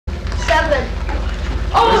7.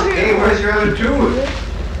 Oh, hey, where's your other tooth?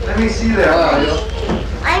 Let me see that.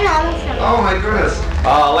 I know. Oh my goodness.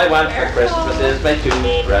 All I want for Christmas is my two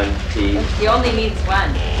front teeth. He only needs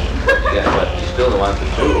one. Yeah, but you still don't want the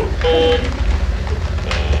two.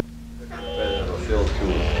 President will fill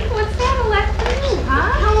two. What's that, Alexis?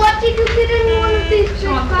 Huh? How what did you get in one of these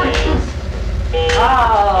big boxes?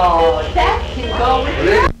 Oh, that can go with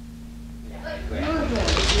it.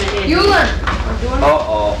 Ewan.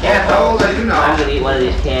 Uh-oh. Yeah, how old are you now? I'm gonna eat one of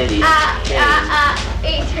these candies. 8.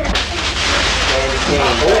 Candy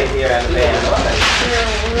canes right here on the pan.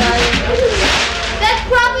 That's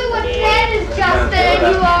probably what Dad is, Justin, and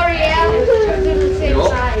you already have. Because they're the same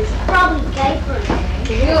size. Probably diapers.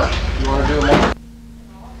 You want to do them all?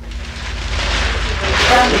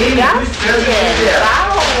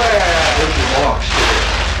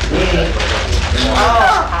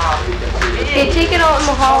 Hey, take it out in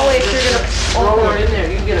the hallway if you're gonna Throw her in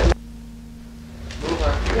there. You get it.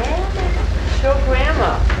 Show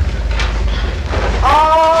Grandma.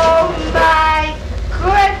 Oh my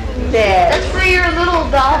goodness. That's for your little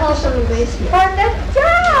dollhouse in the basement. For the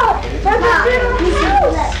doll. For the little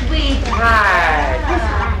house, sweetheart.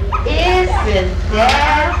 Isn't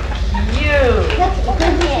that cute?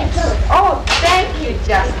 Oh, thank you,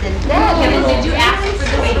 Justin. Kevin, did you ask for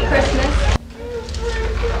this for Christmas?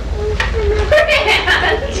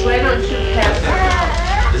 Why don't you pass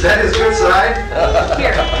it? Is that his good side?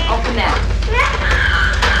 Here, open that.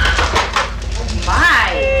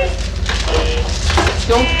 My.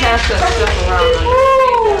 Don't pass that stuff around.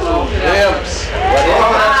 Imps.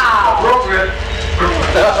 Wow. Appropriate.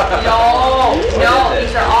 No,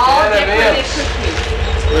 these are all decorated Imps, cookies.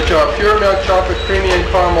 which are pure milk chocolate creamy and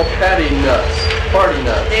caramel patty nuts, party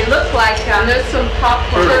nuts. They look like there's some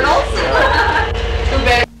popcorn kernels. Too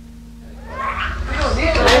bad.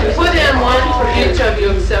 Put in one for each of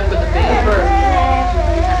you except for the baby.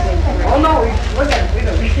 Oh no, we don't.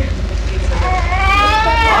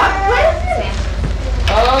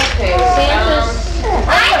 Okay. Santa's.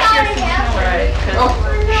 I know it. Right. Oh,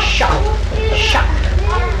 shut.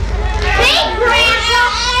 Thanks, Grandpa.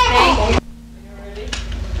 Thank you.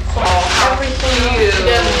 Everything He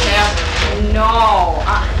doesn't have. No,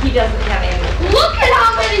 he doesn't have any. Look at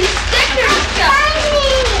how many stickers,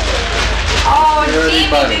 Justin. Oh,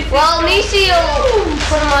 Everybody. Jamie, Well, Neacie will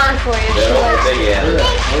put them on for you. She likes Big end.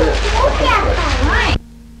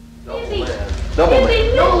 Double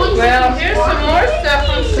man. Well, here's some more stuff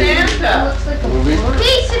from Santa. looks like a Movie.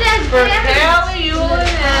 Case it has For bananas. Callie, Ewan,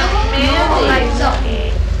 and Mandy. Lights up.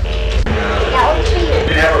 You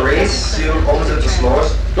can have a race, see who opens it the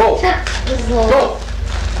slowest. Go. This is a little. Go.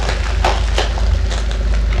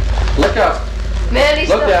 Look up. Mandy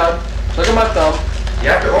Look down. Look at my thumb. You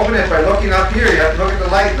have to open it by looking up here. You have to look at the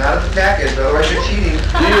light, not at the package. Otherwise you're cheating.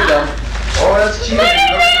 Do your thumb. Oh, that's cheating. Look at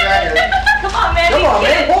the package. Come on, man. Come on,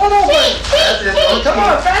 man. Hold it open. That's it. Don't Come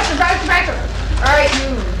on, cheat. faster. Alright,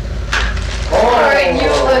 you. Oh. Alright, you.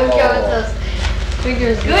 Kevin says.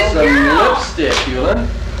 Fingers Good Some girl. lipstick, Ewan.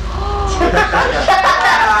 Oh,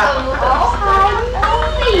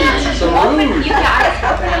 Some rouge.